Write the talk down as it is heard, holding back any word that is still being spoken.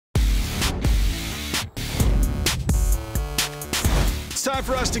time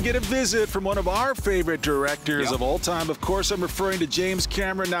for us to get a visit from one of our favorite directors of all time. Of course, I'm referring to James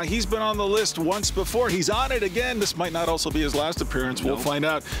Cameron. Now, he's been on the list once before. He's on it again. This might not also be his last appearance. We'll find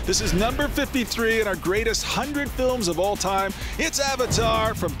out. This is number 53 in our greatest 100 films of all time. It's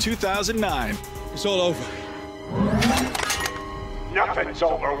Avatar from 2009. It's all over. Nothing's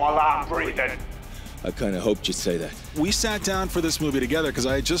over while I'm breathing. I kind of hoped you'd say that. We sat down for this movie together because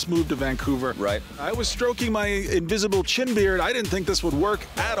I had just moved to Vancouver. Right. I was stroking my invisible chin beard. I didn't think this would work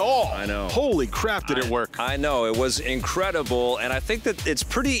at all. I know. Holy crap, did it work. I know. It was incredible. And I think that it's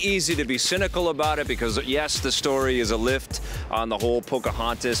pretty easy to be cynical about it because, yes, the story is a lift on the whole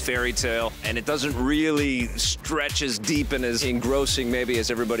Pocahontas fairy tale, and it doesn't really stretch as deep and as engrossing maybe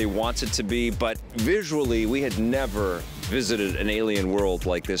as everybody wants it to be. But visually, we had never visited an alien world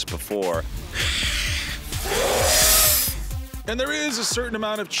like this before. And there is a certain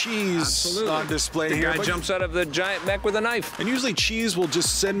amount of cheese on display here. The guy jumps out of the giant mech with a knife. And usually cheese will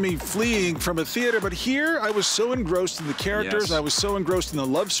just send me fleeing from a theater, but here I was so engrossed in the characters, I was so engrossed in the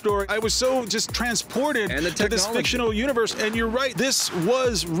love story, I was so just transported to this fictional universe. And you're right, this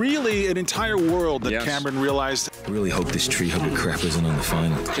was really an entire world that Cameron realized. I really hope this tree hugger crap isn't on the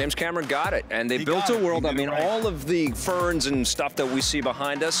final. James Cameron got it, and they built a world. I mean, all of the ferns and stuff that we see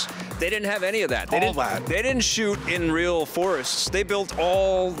behind us, they didn't have any of that. They didn't shoot in real forests. They built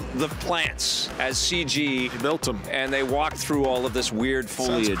all the plants as CG. They built them. And they walked through all of this weird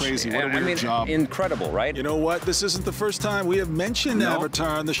foliage. Sounds crazy. What a weird job. Incredible, right? You know what? This isn't the first time we have mentioned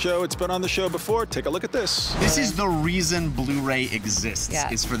Avatar on the show. It's been on the show before. Take a look at this. This is the reason Blu-ray exists,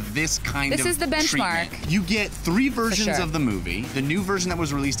 is for this kind of This is the benchmark. treatment. You get 3 versions of the movie, the new version that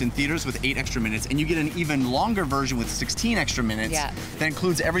was released in theaters with 8 extra minutes, and you get an even longer version with 16 extra minutes that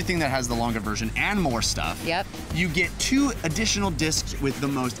includes everything that has the longer version and more stuff. You get 2 additional discs with the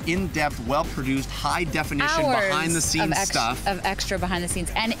most in-depth, well-produced, high-definition, behind-the-scenes stuff. Of extra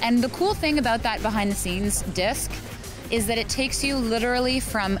behind-the-scenes. And the cool thing about that behind-the-scenes disc is that it takes you literally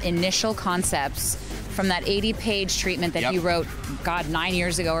from initial concepts, from that 80-page treatment that you wrote, God, 9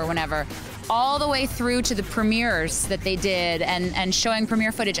 years ago or whenever, all the way through to the premieres that they did and showing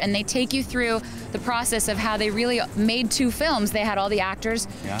premiere footage. And they take you through the process of how they really made 2 films. They had all the actors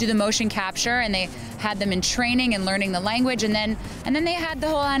do the motion capture, and they had them in training and learning the language, and then they had the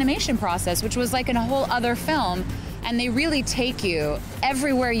whole animation process, which was like in a whole other film. And they really take you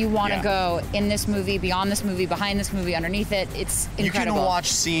everywhere you want to go in this movie, beyond this movie, behind this movie, underneath it. It's incredible. You can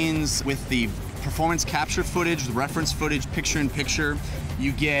watch scenes with the performance capture footage, the reference footage, picture-in-picture.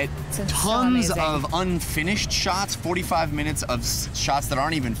 You get tons of unfinished shots, 45 minutes of shots that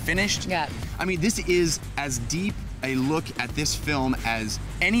aren't even finished. I mean, this is as deep a look at this film as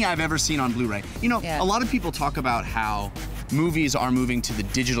any I've ever seen on Blu-ray. You know, a lot of people talk about how movies are moving to the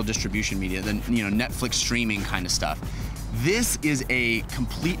digital distribution media, the Netflix streaming kind of stuff. This is a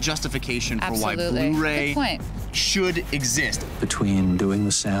complete justification for why Blu-ray should exist. Between doing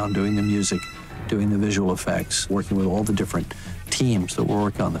the sound, doing the music, doing the visual effects, working with all the different teams that were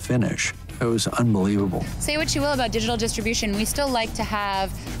working on the finish, it was unbelievable. Say what you will about digital distribution, we still like to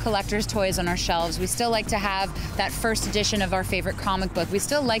have collector's toys on our shelves. We still like to have that first edition of our favorite comic book. We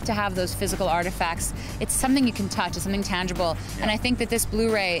still like to have those physical artifacts. It's something you can touch, it's something tangible. And I think that this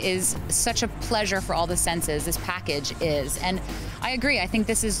Blu-ray is such a pleasure for all the senses, this package is. And I agree, I think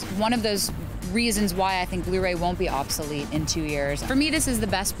this is one of those reasons why I think Blu-ray won't be obsolete in 2 years. For me, this is the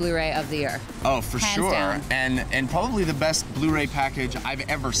best Blu-ray of the year. Oh, for sure. Down. And probably the best Blu-ray package I've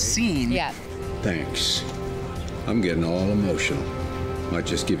ever seen. Thanks. I'm getting all emotional. Might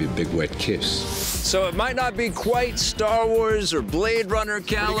just give you a big wet kiss. So it might not be quite Star Wars or Blade Runner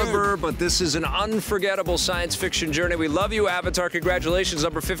caliber, but this is an unforgettable science fiction journey. We love you, Avatar. Congratulations,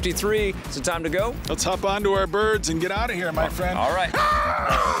 number 53. Is it time to go? Let's hop onto our birds and get out of here, my friend. All right.